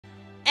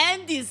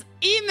this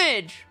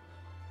image!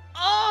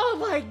 Oh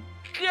my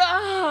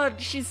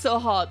god, she's so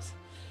hot.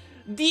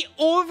 The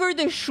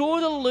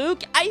over-the-shoulder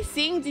look, I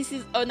think this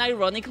is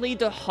unironically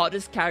the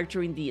hottest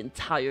character in the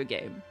entire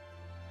game.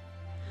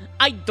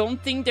 I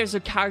don't think there's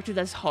a character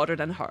that's hotter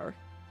than her.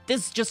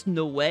 There's just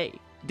no way.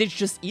 There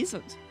just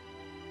isn't.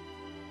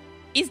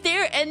 Is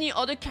there any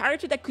other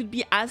character that could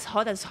be as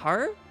hot as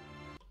her?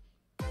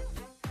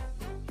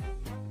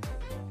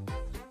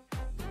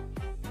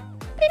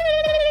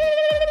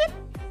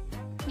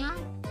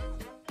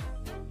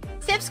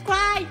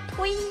 Subscribe,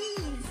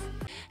 please!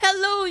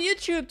 Hello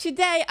YouTube!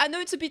 Today, I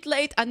know it's a bit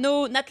late, I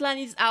know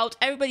Natlan is out,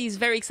 everybody is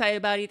very excited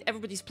about it,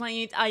 everybody's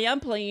playing it. I am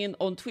playing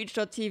on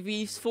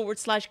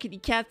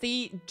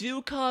twitch.tv/KittyKathee.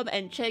 Do come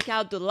and check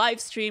out the live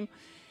stream.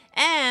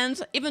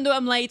 And even though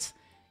I'm late,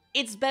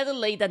 it's better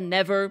late than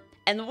never.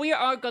 And we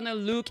are gonna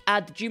look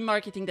at the gym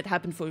marketing that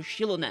happened for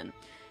Xilonen.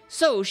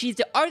 So, she's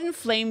the Ardent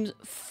Flames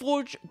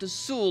Forge the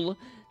Soul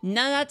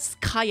Nanat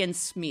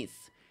Smith.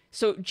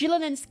 So,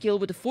 Xilonen's skill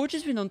with the forge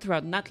is renowned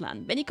throughout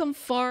Natlan. Many come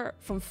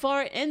from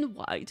far and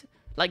wide,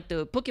 like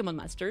the Pokemon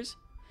Masters,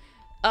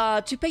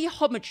 to pay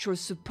homage to her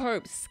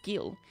superb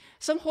skill.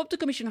 Some hope to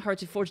commission her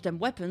to forge them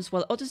weapons,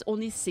 while others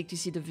only seek to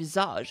see the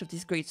visage of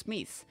this great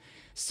smith,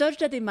 such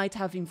that they might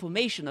have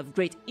information of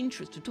great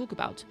interest to talk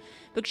about.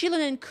 But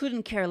Xilonen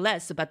couldn't care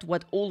less about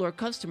what all her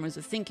customers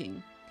are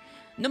thinking.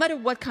 No matter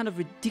what kind of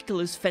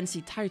ridiculous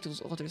fancy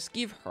titles others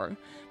give her,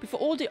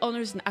 before all the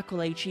honors and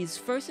accolades, she is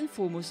first and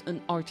foremost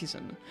an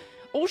artisan.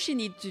 All she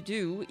needs to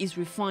do is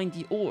refine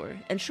the ore,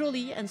 and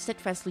surely and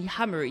steadfastly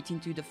hammer it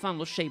into the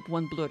final shape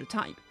one blow at a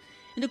time,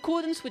 in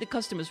accordance with the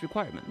customer's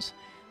requirements.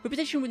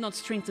 Reputation will not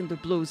strengthen the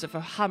blows of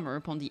her hammer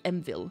upon the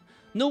anvil,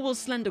 nor will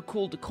slander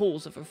cool the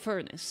coals of her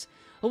furnace.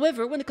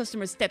 However, when the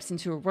customer steps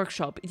into her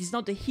workshop, it is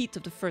not the heat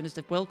of the furnace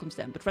that welcomes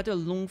them, but rather a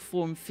long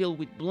form filled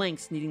with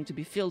blanks needing to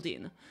be filled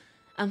in.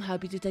 I'm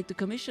happy to take the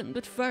commission,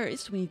 but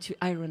first we need to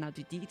iron out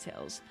the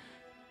details.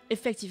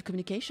 Effective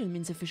communication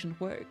means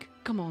efficient work.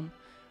 Come on,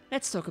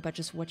 let's talk about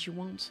just what you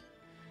want.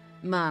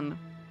 Man,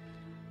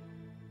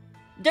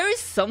 there is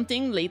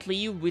something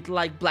lately with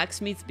like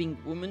blacksmiths being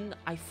women.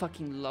 I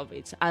fucking love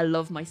it. I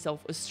love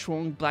myself a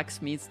strong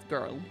blacksmith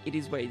girl. It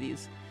is what it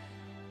is.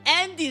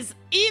 And this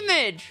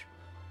image!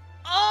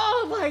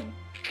 Oh my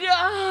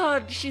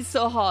god, she's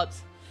so hot.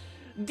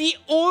 The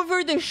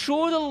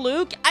over-the-shoulder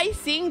look, I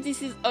think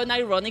this is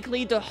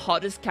unironically the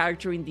hottest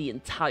character in the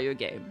entire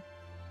game.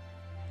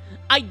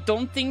 I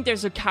don't think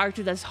there's a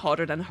character that's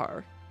hotter than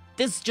her.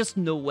 There's just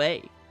no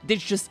way. There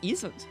just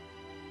isn't.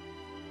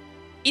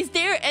 Is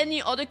there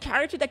any other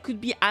character that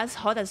could be as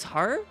hot as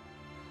her?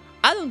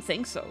 I don't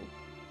think so.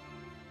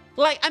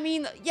 Like, I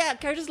mean, yeah,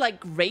 characters like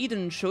Raiden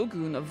and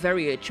Shogun are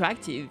very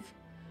attractive,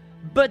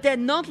 but they're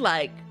not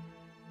like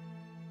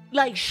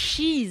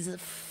she's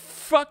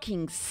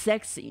fucking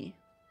sexy.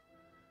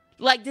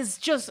 Like, this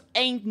just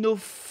ain't no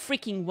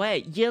freaking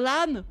way.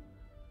 Yelan?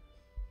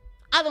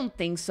 I don't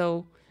think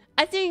so.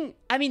 I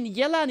mean,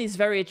 Yelan is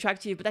very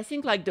attractive, but I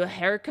think, like, the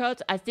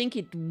haircut, I think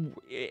a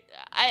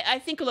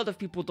lot of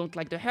people don't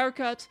like the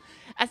haircut.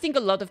 I think a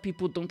lot of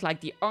people don't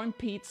like the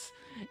armpits.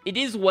 It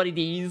is what it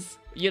is.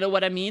 You know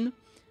what I mean?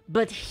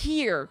 But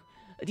here,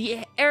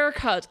 the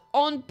haircut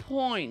on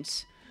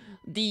point,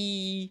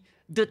 the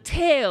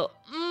tail,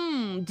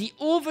 the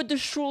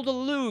over-the-shoulder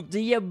look,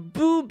 the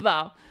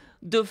booba,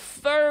 the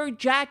fur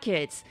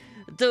jacket,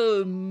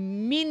 the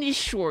mini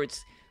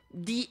shorts,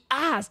 the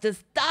ass, the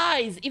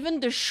thighs, even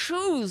the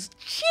shoes.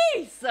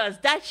 Jesus,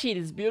 that shit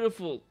is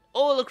beautiful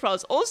all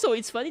across. Also,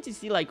 it's funny to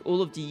see like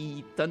all of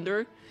the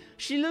thunder.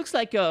 She looks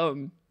like a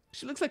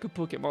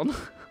Pokemon.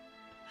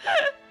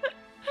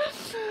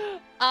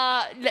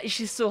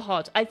 She's so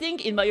hot. I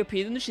think, in my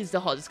opinion, she's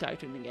the hottest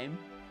character in the game.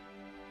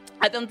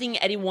 I don't think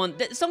anyone...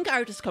 Some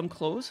characters come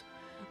close,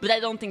 but I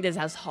don't think there's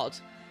as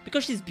hot.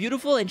 Because she's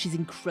beautiful and she's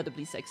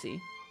incredibly sexy.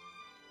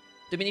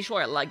 The mini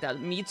short, I like that.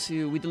 Me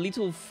too. With the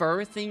little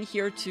fur thing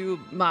here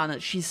too. Man,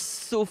 she's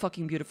so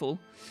fucking beautiful.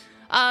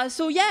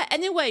 So yeah,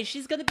 anyway,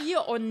 she's gonna be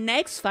our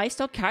next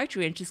 5-star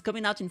character, and she's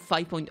coming out in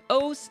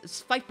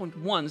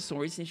 5.1,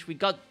 sorry, since we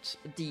got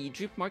the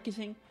drip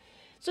marketing.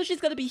 So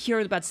she's gonna be here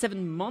in about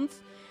 7 months.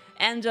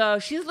 And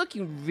she's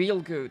looking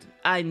real good.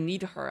 I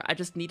need her. I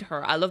just need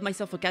her. I love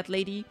myself a cat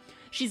lady.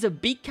 She's a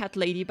big cat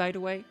lady, by the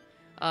way.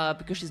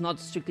 Because she's not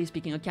strictly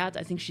speaking a cat.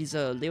 I think she's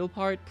a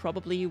leopard,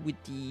 probably, with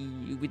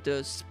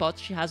the spots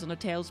she has on her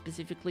tail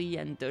specifically,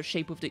 and the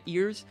shape of the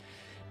ears.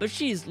 But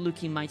she's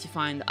looking mighty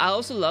fine. I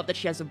also love that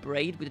she has a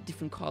braid with a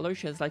different color.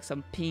 She has like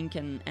some pink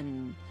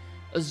and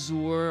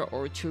azure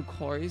or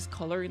turquoise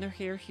color in her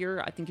hair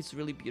here. I think it's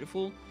really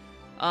beautiful.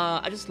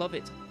 I just love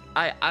it.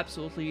 I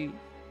absolutely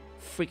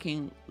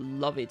freaking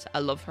love it. I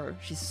love her.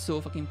 She's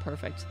so fucking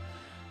perfect.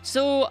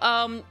 So,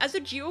 as a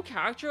Geo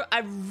character,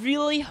 I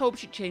really hope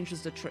she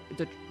changes the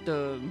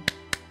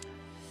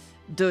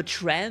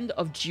trend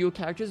of Geo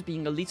characters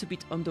being a little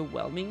bit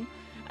underwhelming.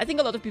 I think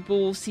a lot of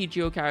people see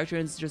Geo characters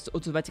and just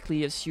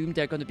automatically assume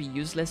they're going to be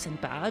useless and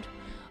bad.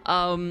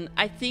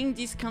 I think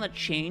this kind of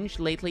changed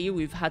lately.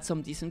 We've had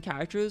some decent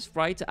characters,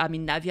 right? I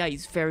mean, Navia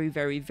is very,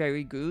 very,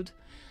 very good.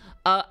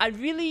 I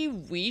really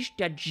wish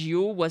that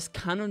Geo was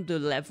kind of the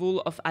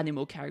level of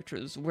animal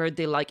characters, where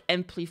they like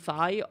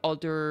amplify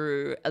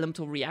other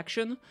elemental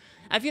reaction.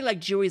 I feel like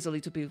Geo is a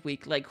little bit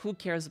weak. Like, who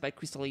cares about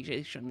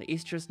crystallization?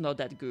 It's just not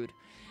that good.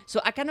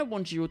 So I kind of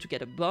want Geo to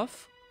get a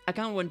buff. I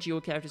kind of want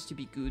Geo characters to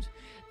be good.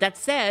 That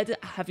said,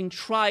 having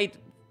tried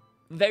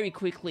very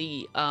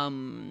quickly,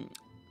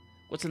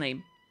 what's her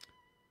name?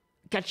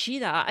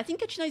 Kachina. I think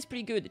Kachina is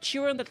pretty good.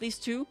 Chiron at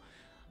least too.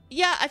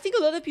 Yeah, I think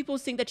a lot of people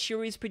think that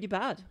Chiri is pretty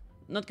bad.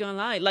 Not gonna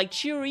lie. Like,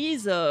 Chiri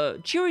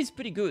is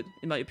pretty good,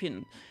 in my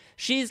opinion.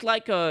 She's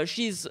like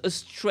she's a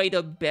straight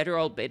up better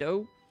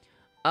albedo.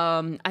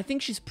 I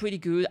think she's pretty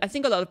good. I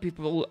think a lot of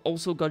people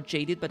also got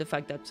jaded by the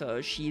fact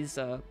that she's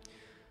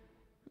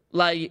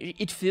like,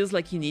 it feels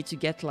like you need to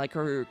get like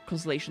her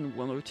constellation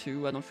 1 or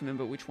 2. I don't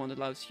remember which one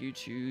allows you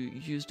to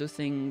use the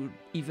thing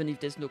even if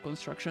there's no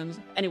constructions.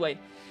 Anyway,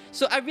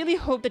 so I really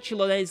hope that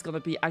Xilonen is gonna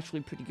be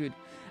actually pretty good.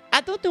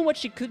 I don't know what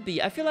she could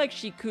be. I feel like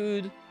she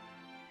could...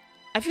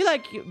 I feel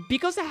like,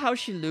 because of how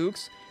she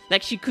looks,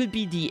 like she could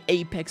be the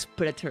apex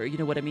predator, you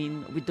know what I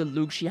mean? With the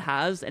look she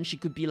has, and she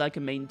could be like a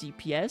main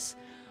DPS.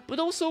 But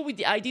also with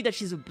the idea that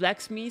she's a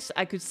blacksmith,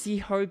 I could see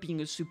her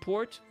being a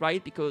support,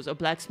 right? Because a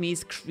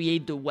blacksmith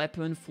creates the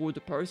weapon for the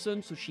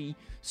person, so she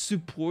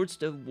supports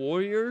the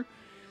warrior.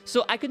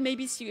 So I could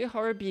maybe see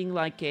her being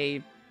like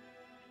a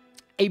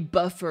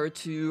buffer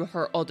to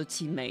her other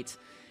teammates.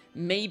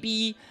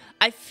 Maybe,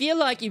 I feel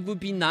like it would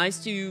be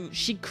nice to...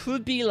 She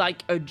could be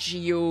like a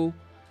Geo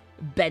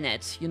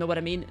Bennett, you know what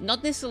I mean?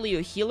 Not necessarily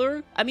a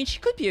healer. I mean, she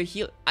could be a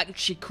healer.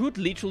 She could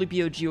literally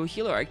be a Geo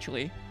healer,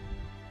 actually.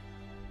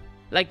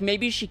 Like,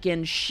 maybe she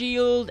can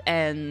shield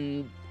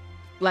and,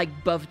 like,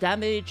 buff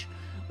damage.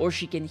 Or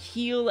she can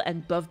heal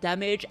and buff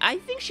damage. I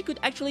think she could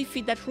actually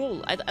fit that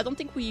role. I don't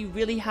think we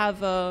really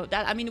have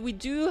that. I mean, we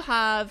do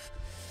have...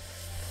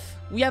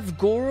 We have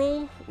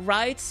Goro,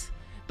 right?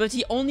 But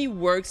he only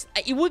works...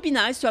 It would be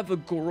nice to have a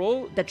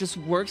Goro that just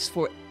works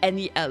for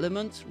any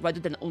element rather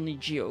than only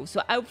Geo.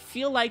 So I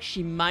feel like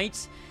she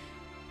might...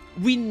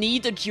 We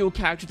need a Geo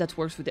character that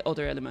works with the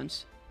other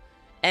elements.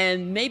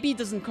 And maybe it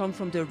doesn't come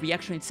from the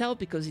reaction itself,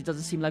 because it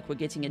doesn't seem like we're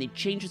getting any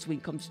changes when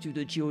it comes to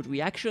the Geo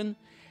reaction.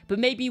 But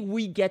maybe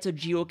we get a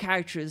Geo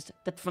characters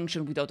that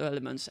function with other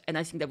elements, and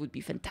I think that would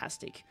be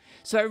fantastic.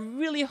 So I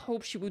really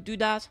hope she would do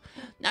that.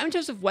 Now, in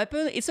terms of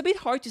weapon, it's a bit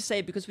hard to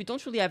say because we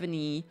don't really have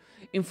any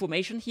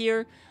information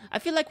here. I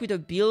feel like with a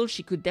build,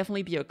 she could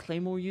definitely be a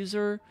Claymore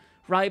user,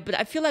 right? But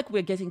I feel like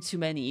we're getting too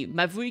many.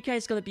 Maverica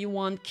is gonna be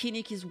one,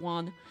 Kinnick is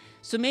one.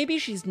 So maybe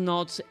she's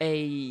not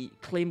a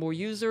Claymore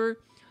user.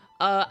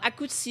 I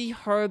could see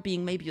her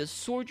being maybe a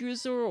sword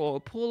user or a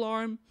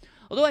polearm.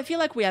 Although I feel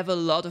like we have a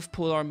lot of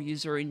polearm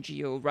user in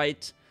Geo,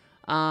 right?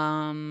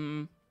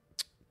 Or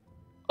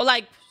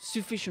like,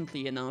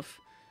 sufficiently enough.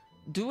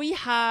 Do we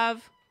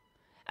have...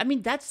 I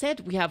mean, that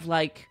said, we have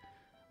like...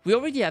 We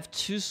already have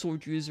 2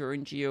 sword user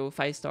in Geo,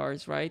 5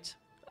 stars, right?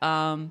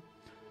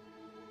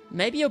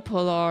 Maybe a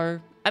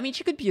polar... I mean,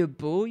 she could be a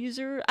bow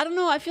user. I don't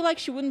know, I feel like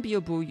she wouldn't be a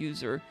bow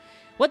user.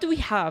 What do we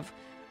have?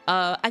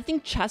 I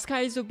think Chaska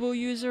is a bow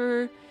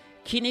user.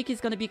 Kinnick is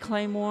gonna be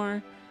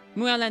Claymore.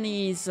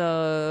 Mualani is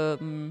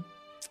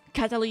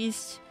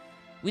Catalyst.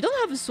 We don't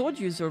have a sword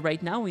user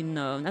right now in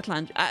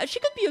Natlan. She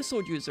could be a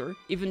sword user,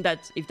 even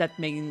that if that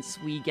means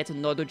we get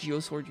another Geo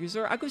sword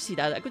user. I could see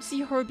that. I could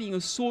see her being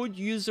a sword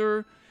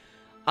user,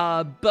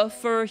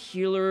 buffer,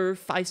 healer,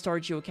 5-star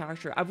Geo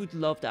character. I would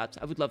love that.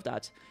 I would love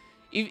that.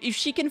 If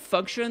she can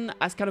function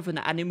as kind of an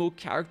animal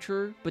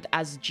character, but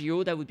as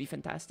Geo, that would be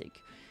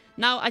fantastic.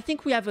 Now, I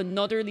think we have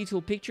another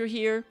little picture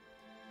here.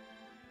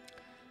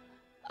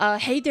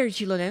 Hey there,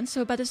 Xilonen.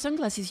 So about the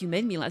sunglasses you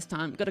made me last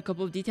time, got a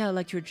couple of details I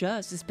like to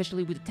adjust,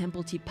 especially with the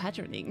temple tip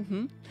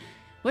patterning.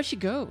 Where'd she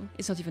go?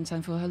 It's not even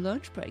time for her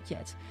lunch break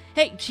yet.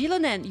 Hey,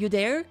 Xilonen, you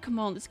there? Come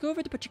on, let's go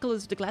over the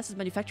particulars of the glasses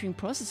manufacturing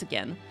process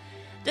again.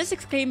 Just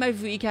exclaimed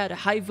Maverica at a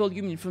high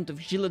volume in front of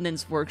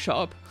Xilonen's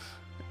workshop.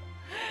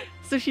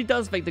 So she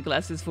does make the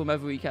glasses for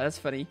Maverica, that's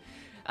funny.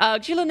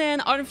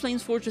 Xilonen, Ardent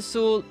Flames Fortress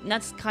Soul,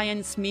 Nats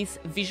Kayan Smith,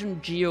 Vision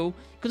Geo,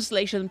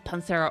 Constellation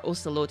Panthera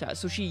Ocelota.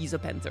 So she is a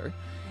panther.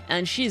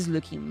 And she's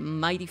looking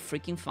mighty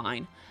freaking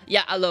fine.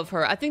 Yeah, I love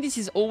her. I think this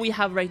is all we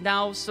have right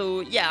now.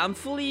 So yeah, I'm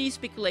fully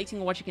speculating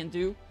on what she can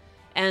do.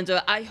 And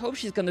I hope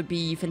she's gonna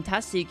be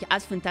fantastic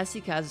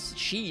as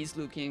she is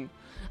looking.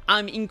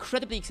 I'm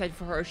incredibly excited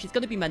for her. She's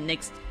gonna be my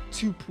next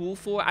to pull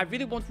for. I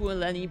really want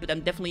Ruelani, but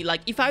I'm definitely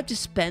like, if I have to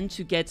spend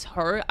to get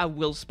her, I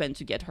will spend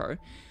to get her.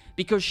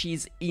 Because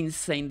she's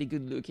insanely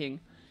good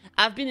looking.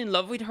 I've been in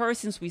love with her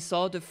since we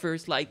saw the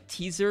first like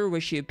teaser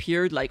where she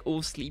appeared like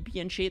all sleepy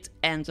and shit,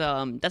 and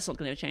that's not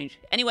gonna change.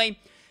 Anyway,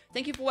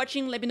 thank you for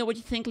watching. Let me know what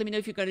you think. Let me know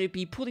if you're gonna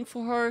be pulling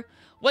for her.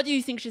 What do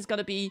you think she's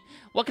gonna be?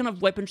 What kind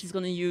of weapon she's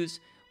gonna use?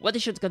 What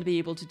is she gonna be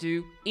able to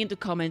do? In the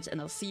comments, and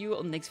I'll see you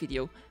on the next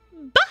video.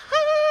 Bye!